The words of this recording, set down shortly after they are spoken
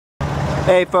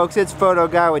Hey folks, it's Photo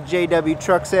Guy with JW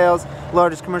Truck Sales,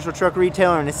 largest commercial truck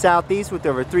retailer in the Southeast with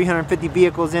over 350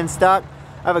 vehicles in stock.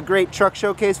 I have a great truck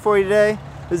showcase for you today.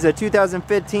 This is a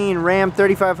 2015 Ram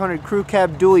 3500 Crew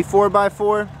Cab Dually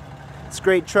 4x4. This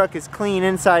great truck is clean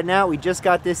inside and out. We just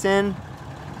got this in.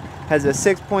 Has a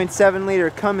 6.7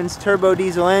 liter Cummins turbo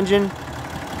diesel engine.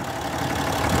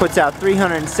 Puts out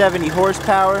 370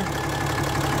 horsepower.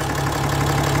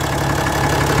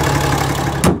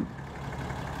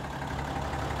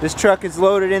 This truck is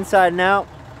loaded inside and out.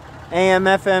 AM,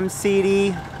 FM, CD,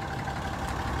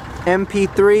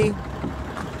 MP3,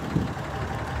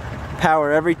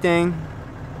 power everything,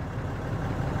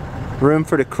 room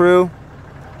for the crew.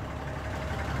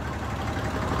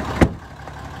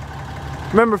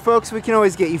 Remember folks, we can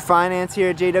always get you finance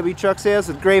here at JW Truck Sales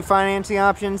with great financing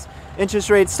options. Interest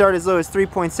rates start as low as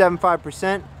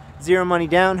 3.75%, zero money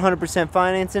down, 100%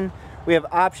 financing. We have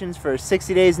options for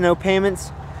 60 days, no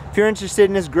payments. If you're interested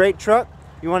in this great truck,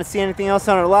 you want to see anything else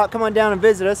on our lot, come on down and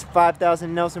visit us,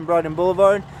 5000 Nelson Broaden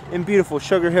Boulevard in beautiful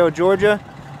Sugar Hill, Georgia.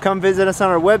 Come visit us on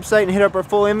our website and hit up our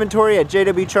full inventory at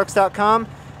jwtrucks.com,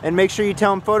 and make sure you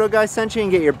tell them Photo Guy sent you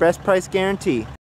and get your best price guarantee.